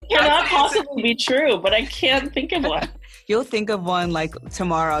actually be true, but I can't think of one. You'll think of one like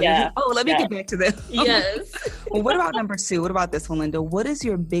tomorrow. Yeah. Let me get back to this. Yes. Well, what about number 2? What about this one, Linda? What is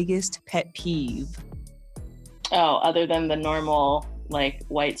your biggest pet peeve? Oh, other than the normal, like,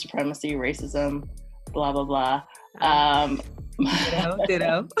 white supremacy, racism, blah, blah, blah.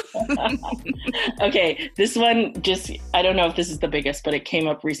 Ditto. Okay, this one I don't know if this is the biggest, but it came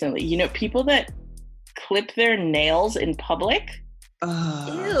up recently. You know, people that clip their nails in public. Ew.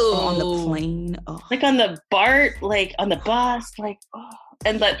 On the plane. Oh. Like on the BART, like on the bus, like,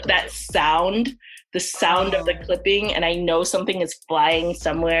 and that sound, the sound of the clipping, and I know something is flying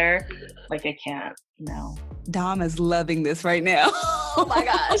somewhere. Like, I can't, no. Dom is loving this right now. Oh my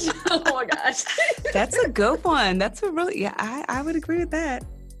gosh. Oh my gosh. That's a good one. That's a really, I would agree with that.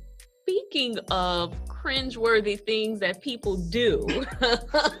 Speaking of cringeworthy things that people do,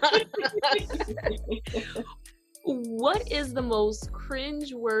 what is the most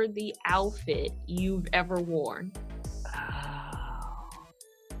cringeworthy outfit you've ever worn?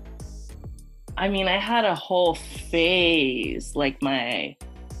 I mean, I had a whole phase, like my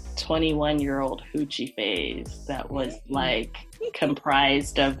 21-year-old hoochie phase, that was like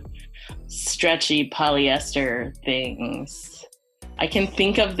comprised of stretchy polyester things. I can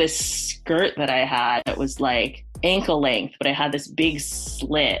think of this skirt that I had that was like ankle length, but I had this big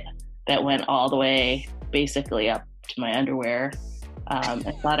slit that went all the way basically up to my underwear.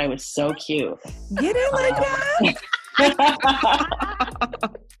 I thought I was so cute. Get it like that?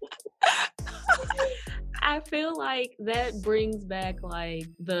 I feel like that brings back like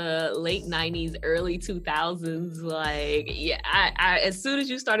the late 90s, early 2000s. Like, yeah, I as soon as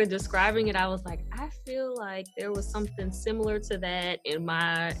you started describing it, I was like, I feel like there was something similar to that in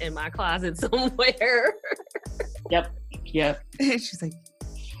my closet somewhere. Yep. She's like,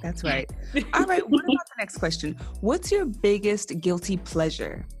 that's right. All right, what about the next question? What's your biggest guilty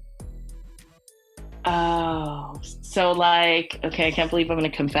pleasure? Oh, so like, okay, I can't believe I'm going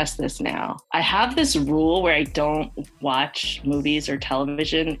to confess this now. I have this rule where I don't watch movies or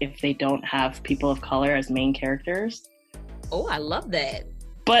television if they don't have people of color as main characters. Oh, I love that.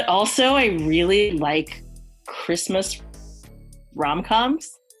 But also, I really like Christmas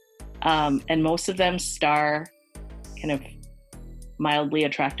rom-coms, and most of them star kind of mildly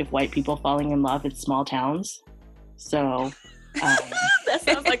attractive white people falling in love in small towns. So... that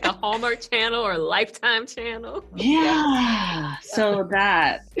sounds like a Hallmark Channel or Lifetime Channel. Yeah. So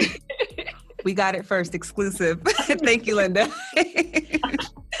that. We got it first, exclusive. Thank you, Linda.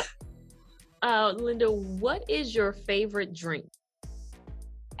 Linda, what is your favorite drink?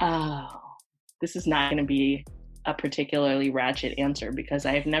 Oh, this is not going to be a particularly ratchet answer because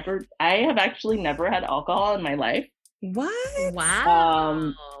I have actually never had alcohol in my life. What?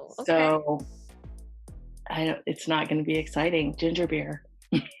 Wow. So it's not going to be exciting. Ginger beer.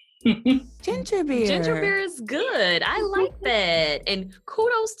 Ginger beer. Ginger beer is good. I like that. And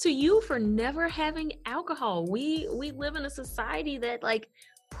kudos to you for never having alcohol. We live in a society that like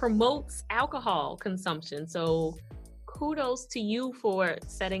promotes alcohol consumption. So kudos to you for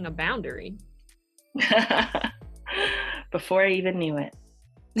setting a boundary. Before I even knew it.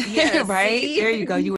 Yes. Right? There you go. You